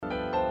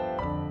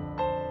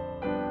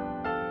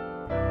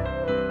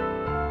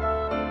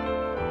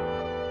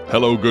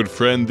Hello, good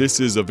friend.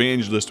 This is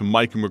evangelist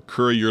Mike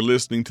McCurry. You're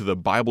listening to the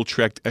Bible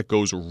Tract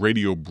Echoes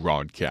radio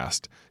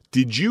broadcast.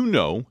 Did you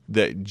know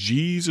that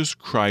Jesus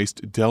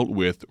Christ dealt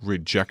with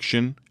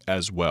rejection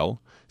as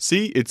well?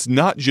 See, it's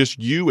not just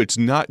you, it's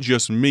not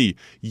just me.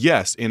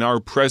 Yes, in our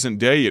present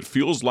day, it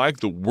feels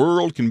like the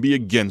world can be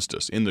against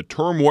us. In the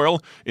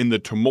turmoil, in the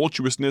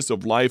tumultuousness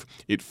of life,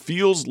 it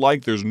feels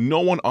like there's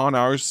no one on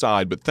our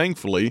side, but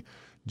thankfully,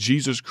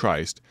 Jesus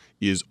Christ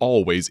is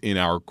always in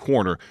our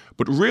corner.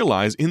 But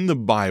realize in the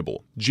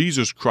Bible,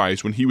 Jesus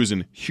Christ, when he was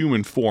in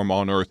human form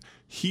on earth,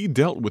 he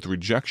dealt with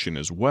rejection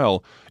as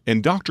well.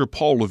 And Dr.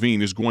 Paul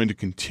Levine is going to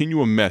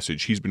continue a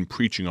message he's been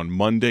preaching on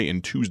Monday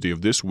and Tuesday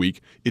of this week.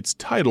 It's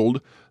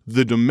titled,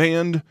 The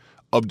Demand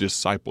of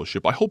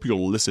Discipleship. I hope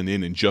you'll listen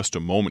in just a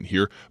moment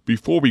here.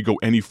 Before we go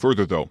any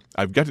further, though,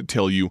 I've got to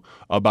tell you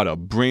about a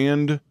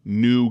brand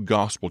new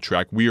gospel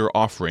tract we are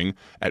offering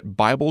at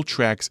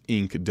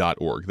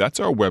BibleTractsInc.org.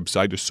 That's our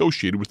website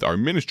associated with our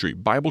ministry,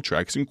 Bible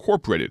Tracts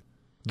Incorporated.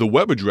 The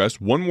web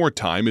address, one more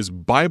time, is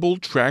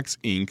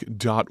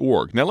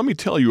BibleTractsInc.org. Now, let me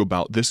tell you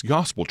about this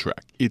gospel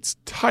tract. It's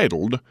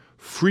titled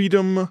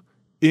Freedom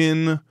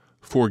in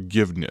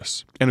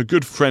Forgiveness. And a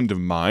good friend of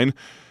mine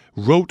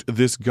wrote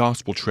this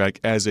gospel tract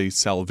as a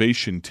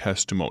salvation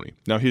testimony.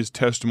 Now, his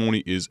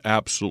testimony is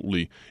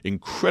absolutely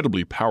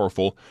incredibly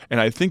powerful,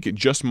 and I think it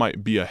just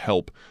might be a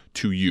help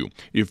to you.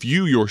 If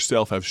you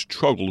yourself have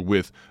struggled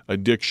with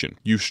addiction,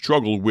 you've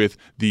struggled with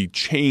the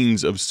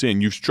chains of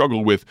sin, you've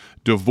struggled with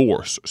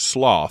divorce,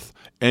 sloth,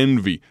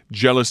 envy,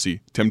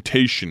 jealousy,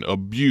 temptation,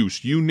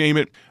 abuse, you name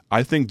it,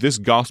 I think this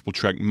gospel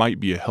tract might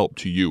be a help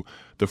to you.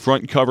 The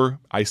front cover,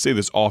 I say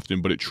this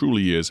often, but it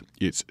truly is,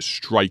 it's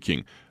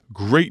striking.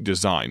 Great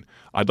design.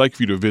 I'd like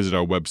for you to visit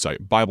our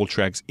website,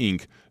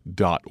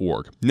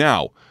 BibleTractsInc.org.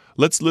 Now,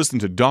 let's listen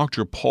to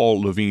Dr.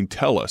 Paul Levine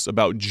tell us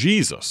about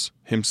Jesus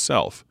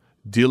himself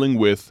dealing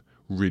with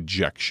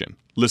rejection.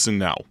 Listen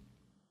now.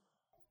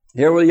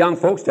 Here were the young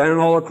folks standing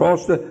all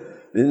across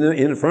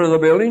in front of the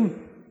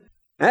building.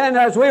 And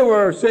as we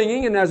were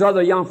singing and as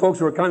other young folks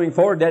were coming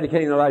forward,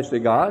 dedicating their lives to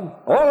God,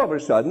 all of a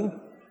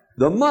sudden,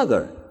 the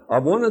mother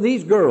of one of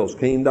these girls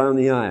came down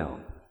the aisle.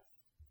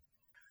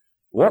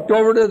 Walked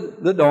over to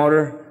the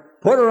daughter,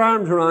 put her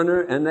arms around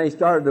her, and they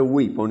started to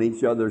weep on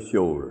each other's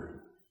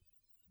shoulder.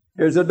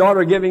 Here's the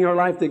daughter giving her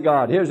life to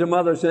God. Here's the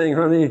mother saying,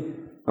 honey,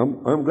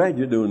 I'm glad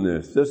you're doing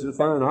this. This is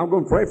fine. I'm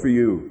going to pray for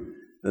you.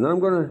 And I'm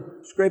going to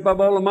scrape up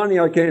all the money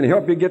I can,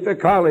 help you get to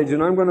college,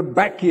 and I'm going to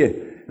back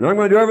you. And I'm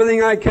going to do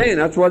everything I can.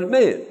 That's what it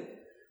meant.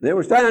 They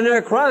were standing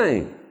there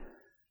crying.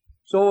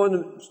 So when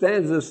the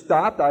stanza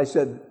stopped, I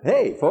said,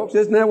 hey, folks,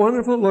 isn't that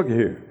wonderful? Look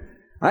here.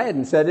 I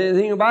hadn't said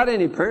anything about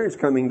any parents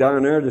coming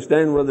down there to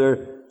stand with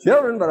their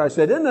children, but I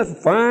said, isn't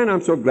that fine? I'm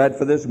so glad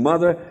for this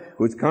mother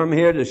who's come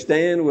here to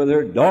stand with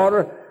her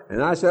daughter.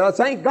 And I said,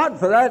 thank God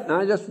for that. And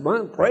I just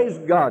want to praise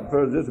God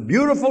for this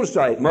beautiful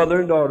sight,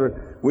 mother and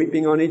daughter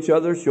weeping on each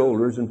other's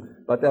shoulders. And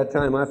at that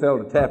time, I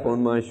felt a tap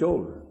on my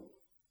shoulder.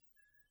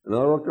 And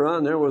I looked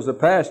around, there was the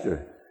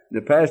pastor.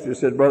 The pastor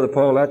said, Brother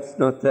Paul, that's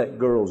not that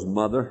girl's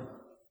mother.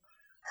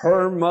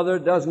 Her mother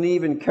doesn't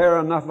even care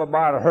enough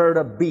about her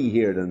to be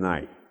here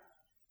tonight.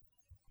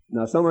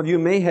 Now, some of you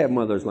may have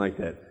mothers like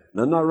that.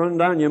 And I'm not running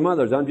down your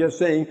mothers. I'm just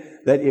saying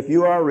that if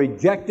you are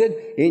rejected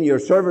in your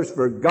service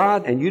for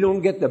God and you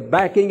don't get the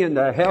backing and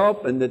the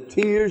help and the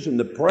tears and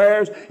the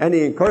prayers and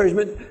the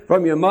encouragement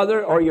from your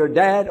mother or your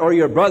dad or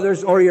your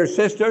brothers or your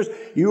sisters,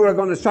 you are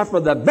going to suffer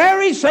the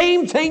very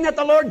same thing that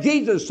the Lord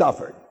Jesus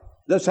suffered.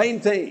 The same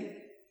thing.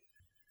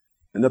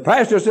 And the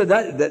pastor said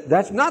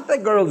that's not the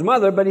girl's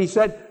mother, but he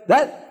said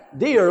that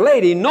dear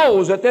lady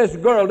knows that this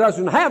girl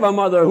doesn't have a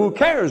mother who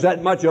cares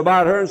that much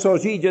about her, and so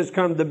she just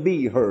come to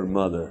be her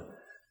mother.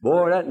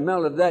 Boy, that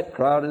melted that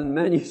crowd, and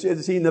man, you should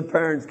have seen the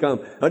parents come.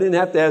 I didn't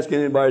have to ask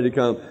anybody to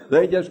come.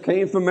 They just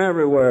came from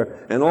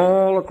everywhere, and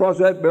all across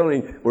that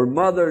building were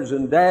mothers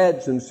and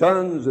dads and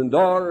sons and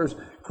daughters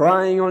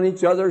crying on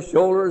each other's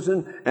shoulders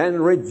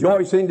and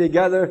rejoicing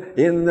together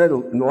in the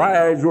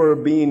lives were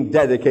being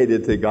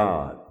dedicated to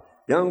God.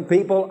 Young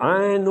people,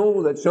 I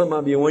know that some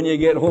of you, when you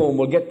get home,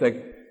 will get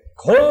the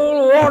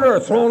cold water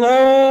thrown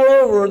all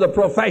over the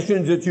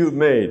professions that you've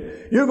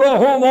made. You go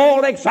home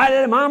all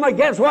excited, Mama,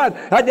 guess what?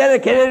 I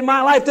dedicated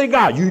my life to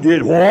God. You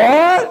did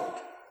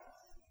what?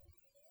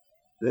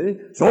 See?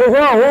 So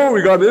well,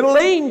 we got a little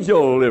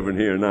angel living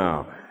here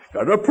now.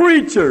 Got a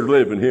preacher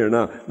living here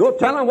now. Don't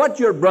tell them what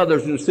your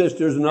brothers and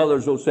sisters and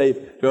others will say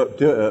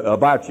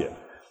about you.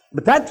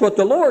 But that's what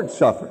the Lord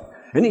suffered.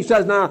 And he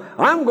says, now,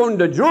 I'm going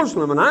to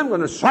Jerusalem, and I'm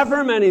going to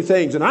suffer many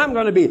things, and I'm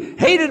going to be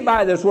hated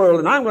by this world,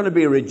 and I'm going to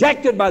be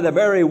rejected by the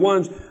very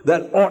ones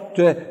that ought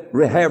to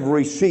have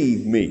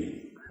received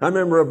me. I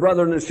remember a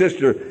brother and a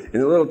sister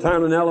in a little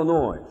town in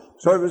Illinois.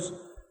 Service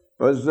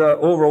was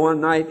over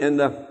one night,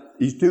 and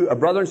a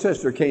brother and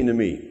sister came to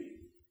me.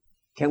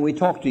 Can we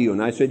talk to you?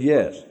 And I said,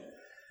 yes.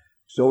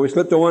 So we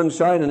slipped to one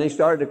side, and they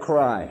started to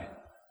cry.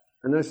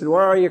 And I said,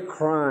 why are you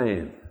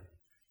crying?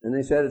 And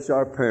they said, it's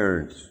our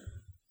parents.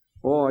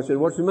 Oh, I said,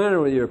 what's the matter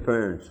with your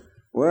parents?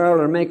 Well,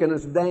 they're making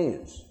us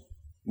dance.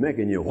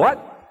 Making you what?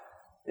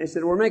 They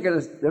said,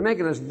 they're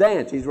making us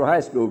dance. These were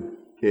high school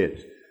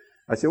kids.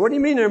 I said, what do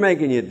you mean they're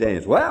making you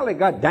dance? Well, they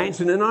got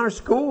dancing in our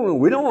school, and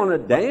we don't want to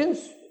dance.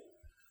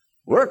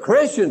 We're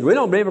Christians. We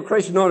don't believe a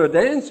Christian ought to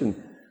dance. And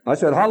I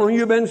said, how long have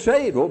you been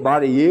saved? Well,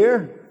 about a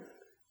year.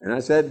 And I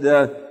said,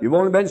 you've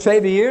only been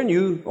saved a year, and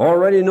you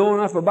already know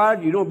enough about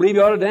it. You don't believe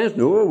you ought to dance?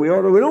 No, we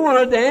don't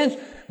want to dance.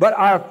 But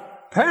our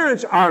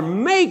parents are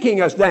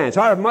making us dance.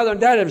 Our mother and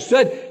dad have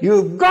said,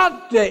 you've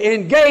got to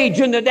engage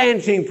in the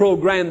dancing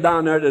program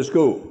down there at the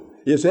school.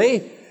 You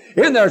see?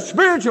 In their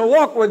spiritual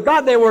walk with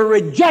God, they were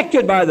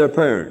rejected by their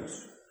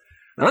parents.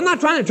 Now, I'm not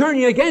trying to turn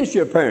you against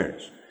your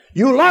parents.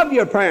 You love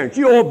your parents.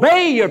 You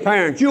obey your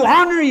parents. You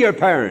honor your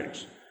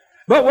parents.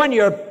 But when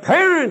your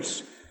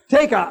parents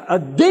take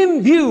a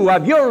dim view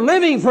of your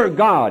living for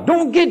God,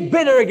 don't get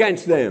bitter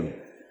against them.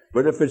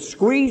 But if it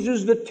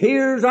squeezes the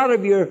tears out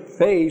of your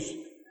face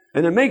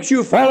and it makes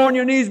you fall on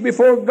your knees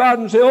before God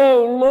and say,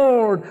 oh,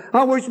 Lord,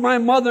 I wish my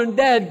mother and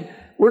dad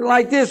were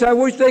like this. I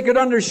wish they could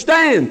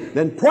understand.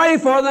 Then pray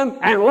for them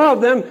and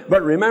love them.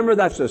 But remember,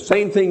 that's the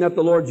same thing that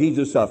the Lord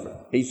Jesus suffered.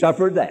 He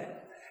suffered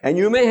that. And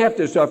you may have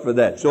to suffer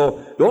that.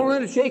 So don't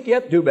let it shake you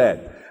up too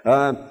bad.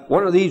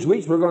 One of these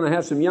weeks, we're going to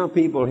have some young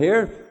people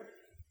here.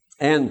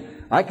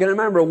 And I can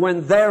remember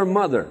when their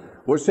mother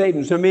was saved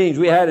in some meetings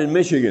we had in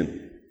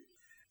Michigan.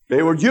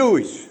 They were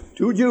Jewish,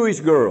 2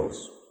 Jewish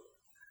girls.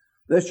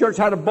 This church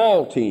had a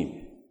ball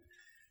team.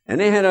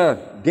 And they had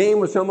a game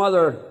with some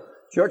other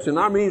church, and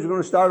our meetings were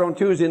going to start on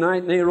Tuesday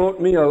night, and they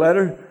wrote me a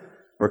letter,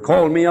 or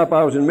called me up.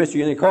 I was in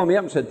Michigan. They called me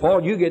up and said,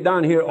 Paul, you get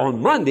down here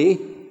on Monday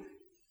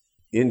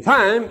in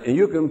time, and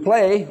you can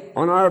play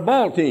on our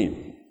ball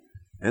team.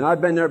 And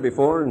I've been there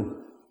before, and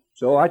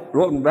so I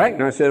wrote them back,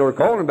 and I said, or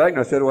called them back, and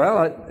I said,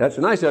 well, that's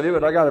nice of you,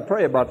 but I got to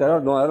pray about that. I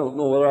don't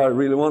know whether I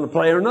really want to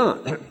play or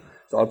not.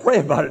 So I'll pray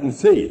about it and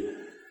see.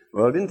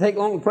 Well, it didn't take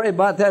long to pray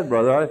about that,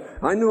 brother.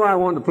 I knew I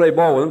wanted to play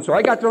ball with them, so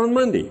I got there on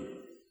Monday.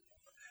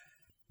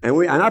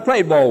 And I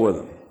played ball with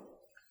them.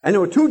 And there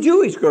were 2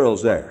 Jewish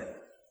girls there.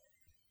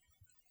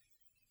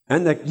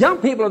 And the young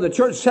people of the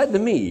church said to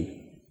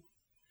me,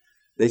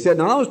 they said,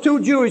 now those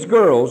 2 Jewish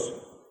girls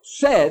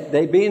said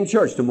they'd be in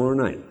church tomorrow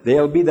night.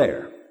 They'll be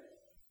there.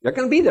 They're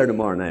going to be there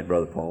tomorrow night,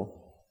 Brother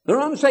Paul. They're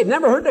unsaved,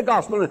 never heard the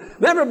gospel,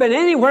 never been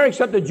anywhere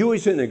except the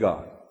Jewish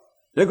synagogue.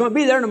 They're going to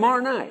be there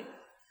tomorrow night.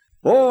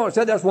 Oh, I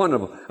said, that's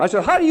wonderful. I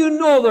said, how do you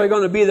know they're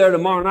going to be there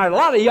tomorrow night? A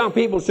lot of young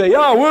people say,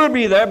 oh, we'll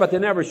be there, but they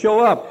never show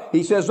up.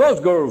 He says, those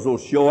girls will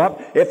show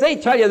up. If they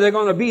tell you they're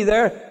going to be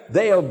there,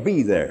 they'll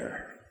be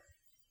there.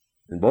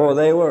 And boy,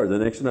 they were the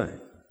next night.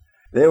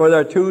 They were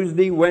there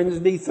Tuesday,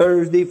 Wednesday,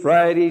 Thursday,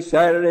 Friday,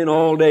 Saturday, and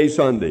all day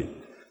Sunday.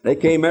 They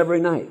came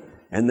every night,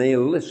 and they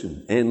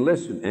listened,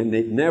 and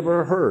they'd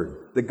never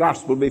heard the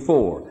gospel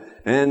before.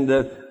 And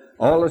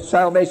all the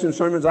salvation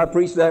sermons I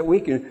preached that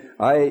week, and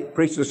I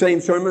preached the same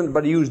sermon,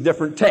 but I used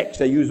different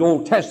texts. I used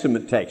Old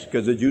Testament texts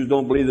because the Jews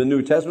don't believe the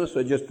New Testament,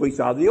 so I just preached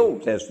out of the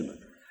Old Testament.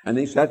 And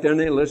they sat there and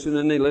they listened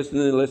and they listened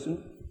and they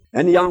listened.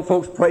 And the young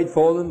folks prayed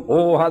for them.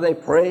 Oh, how they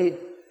prayed.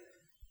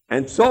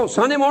 And so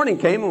Sunday morning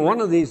came, and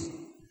one of these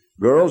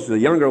girls, the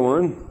younger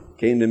one,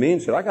 came to me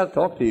and said, I got to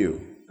talk to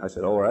you. I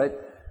said, all right.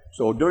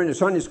 So during the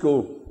Sunday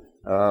school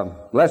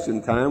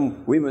lesson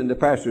time, we went to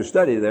pastor's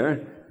study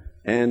there.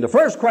 And the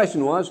first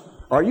question was,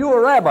 are you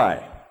a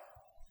rabbi?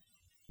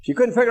 She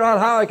couldn't figure out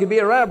how I could be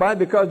a rabbi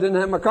because I didn't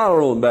have my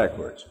collar on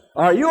backwards.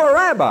 Are you a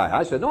rabbi?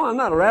 I said, no, I'm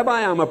not a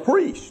rabbi, I'm a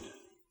priest.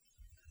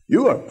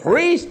 You a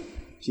priest?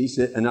 She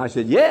said, and I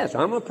said, yes,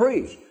 I'm a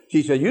priest.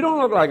 She said, you don't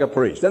look like a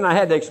priest. Then I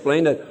had to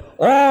explain that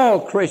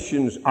all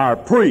Christians are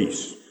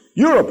priests.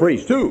 You're a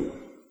priest too.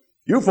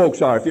 You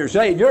folks are. If you're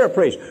saved, you're a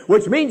priest,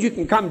 which means you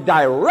can come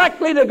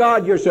directly to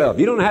God yourself.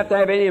 You don't have to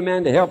have any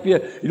man to help you.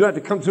 You don't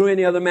have to come through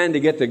any other man to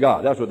get to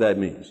God. That's what that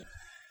means.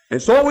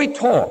 And so we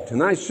talked,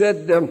 and I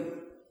said,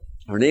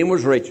 her name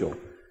was Rachel.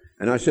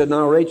 And I said,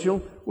 now, Rachel,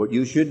 what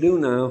you should do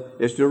now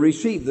is to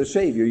receive the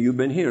Savior you've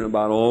been hearing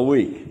about all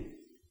week.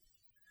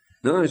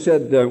 Now, I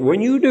said,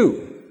 when you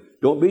do,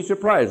 don't be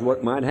surprised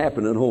what might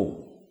happen at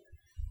home.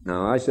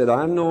 Now, I said,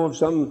 I know of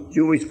some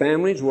Jewish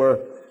families where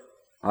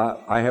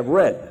I have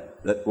read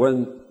that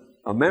when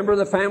a member of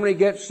the family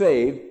gets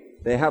saved,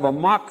 they have a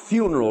mock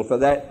funeral for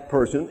that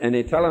person, and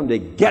they tell them to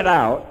get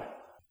out,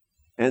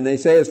 and they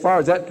say, as far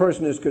as that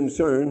person is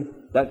concerned,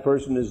 that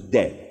person is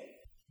dead.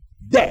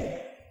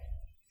 Dead.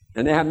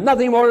 And they have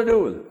nothing more to do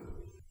with it.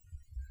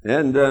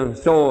 And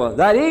so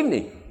that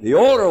evening, the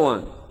older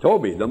one,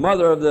 Toby, the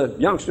mother of the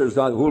youngsters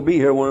who will be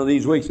here one of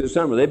these weeks this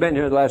summer, they've been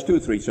here the last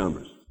 2-3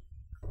 summers.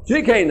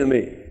 She came to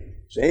me,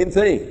 same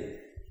thing.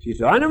 She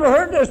said, I never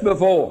heard this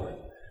before.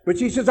 But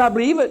she says, I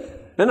believe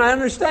it, and I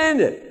understand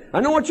it.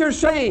 I know what you're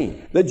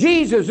saying. That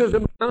Jesus is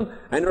around,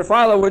 and her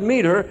father would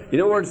meet her. You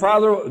know what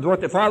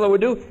the father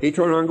would do? He'd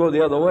turn around and go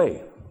the other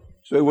way.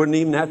 So he wouldn't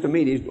even have to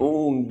meet his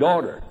own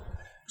daughter.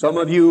 Some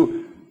of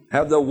you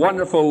have the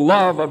wonderful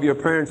love of your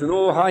parents, and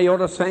oh, how you ought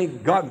to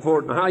thank God for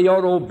it, and how you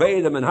ought to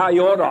obey them, and how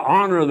you ought to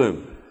honor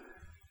them.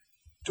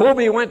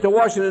 Toby went to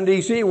Washington,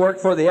 D.C.,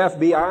 worked for the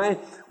FBI,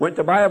 went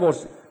to Bible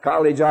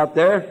college out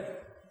there,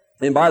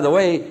 And by the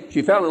way,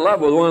 she fell in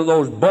love with one of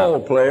those ball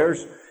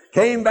players,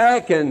 came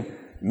back and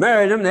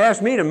married him. They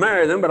asked me to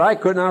marry them, but I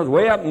couldn't. I was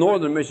way up in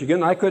northern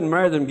Michigan. I couldn't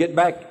marry them, get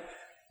back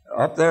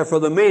up there for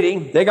the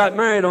meeting. They got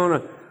married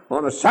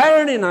on a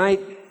Saturday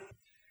night.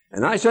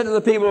 And I said to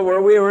the people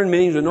where we were in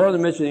meetings in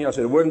northern Michigan, I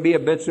said, it wouldn't be a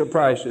bit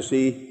surprised to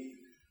see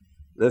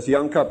this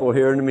young couple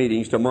here in the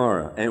meetings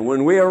tomorrow. And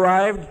when we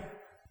arrived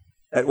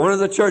at one of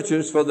the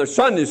churches for the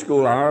Sunday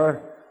school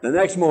hour, the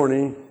next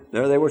morning,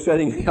 there they were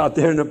sitting out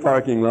there in the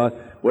parking lot,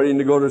 waiting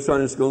to go to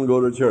Sunday school and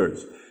go to church.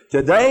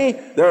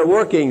 Today, they're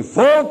working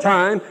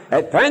full-time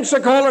at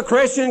Pensacola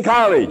Christian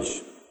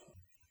College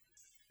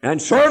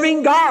and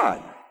serving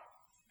God.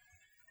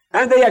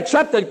 And they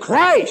accepted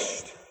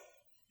Christ.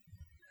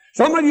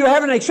 Some of you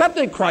haven't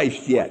accepted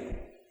Christ yet.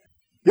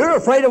 You're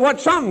afraid of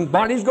what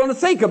somebody's going to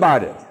think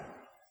about it.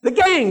 The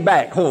gang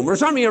back home or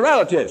some of your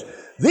relatives.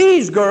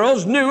 These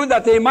girls knew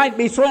that they might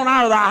be thrown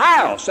out of the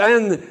house,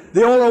 and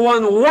the older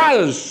one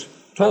was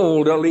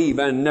told to leave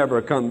and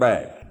never come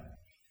back.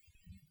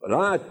 But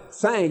I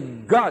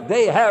thank God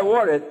they had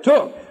what it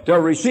took to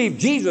receive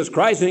Jesus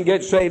Christ and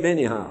get saved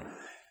anyhow.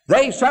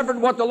 They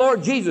suffered what the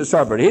Lord Jesus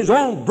suffered. His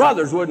own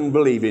brothers wouldn't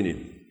believe in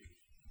him.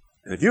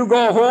 And if you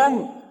go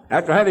home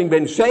after having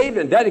been saved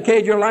and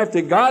dedicated your life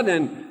to God,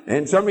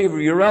 and some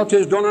of your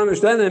relatives don't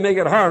understand, they make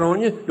it hard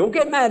on you, don't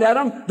get mad at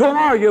them, don't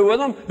argue with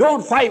them,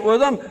 don't fight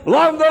with them,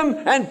 love them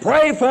and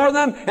pray for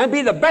them and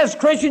be the best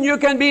Christian you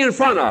can be in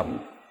front of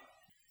them.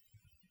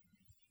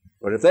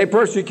 But if they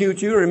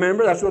persecute you,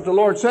 remember, that's what the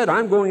Lord said,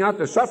 I'm going out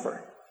to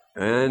suffer.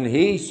 And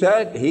he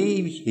said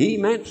he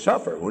meant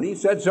suffer. When he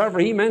said suffer,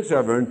 he meant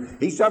suffer. And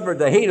he suffered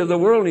the hate of the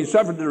world, and he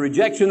suffered the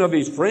rejection of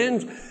his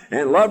friends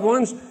and loved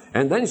ones,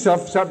 and then he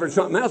suffered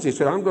something else. He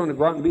said, I'm going to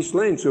go out and be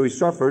slain. So he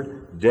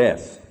suffered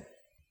death.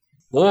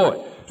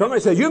 Boy,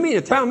 somebody says, you mean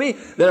to tell me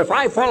that if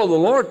I follow the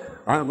Lord,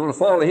 I'm going to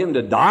follow him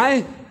to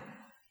die?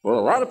 Well,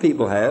 a lot of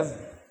people have.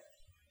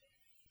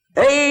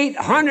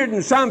 800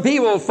 and some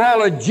people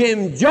followed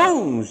Jim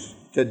Jones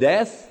to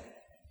death.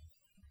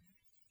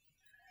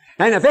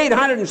 And if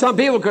 800 and some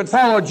people could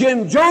follow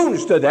Jim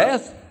Jones to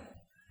death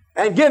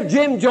and give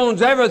Jim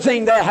Jones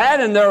everything they had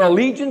and their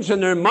allegiance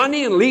and their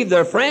money and leave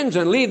their friends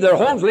and leave their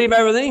homes, leave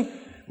everything,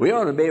 we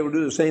ought to be able to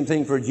do the same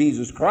thing for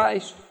Jesus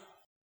Christ.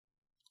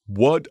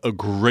 What a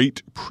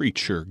great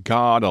preacher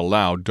God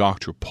allowed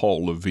Dr.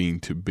 Paul Levine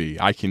to be.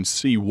 I can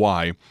see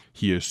why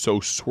he is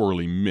so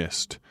sorely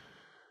missed.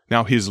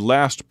 Now, his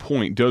last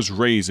point does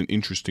raise an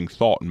interesting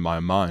thought in my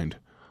mind.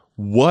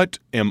 What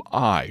am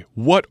I?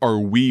 What are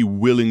we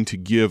willing to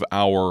give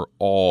our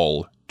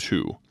all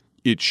to?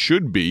 It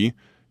should be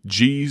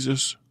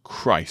Jesus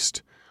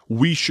Christ.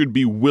 We should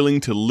be willing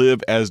to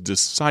live as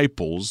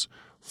disciples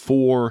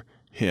for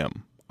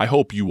him. I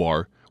hope you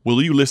are.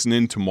 Will you listen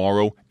in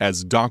tomorrow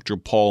as Dr.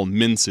 Paul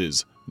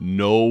minces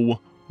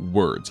no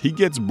words? He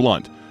gets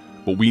blunt,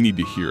 but we need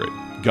to hear it.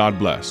 God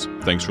bless.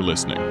 Thanks for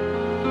listening.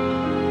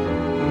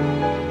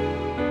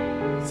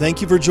 Thank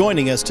you for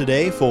joining us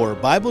today for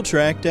Bible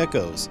Tract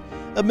Echoes,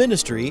 a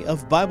ministry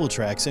of Bible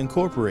Tracts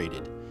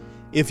Incorporated.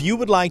 If you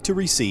would like to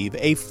receive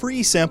a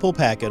free sample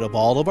packet of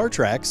all of our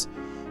tracts,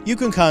 you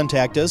can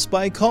contact us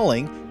by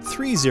calling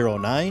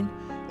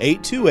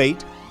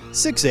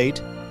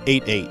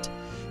 309-828-6888.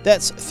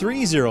 That's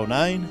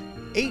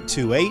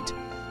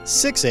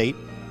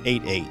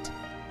 309-828-6888.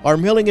 Our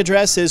mailing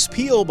address is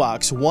P.O.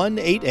 Box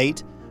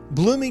 188,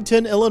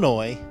 Bloomington,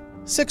 Illinois,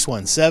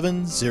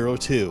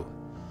 61702.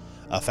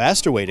 A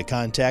faster way to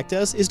contact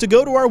us is to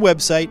go to our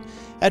website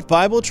at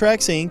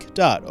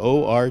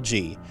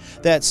BibleTractsInc.org.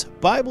 That's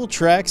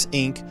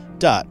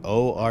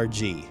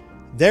BibleTractsInc.org.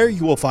 There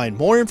you will find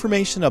more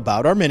information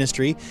about our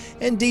ministry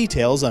and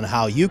details on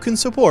how you can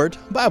support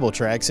Bible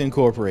Tracts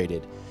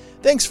Incorporated.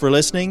 Thanks for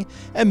listening,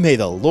 and may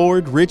the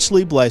Lord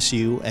richly bless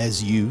you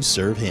as you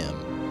serve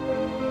Him.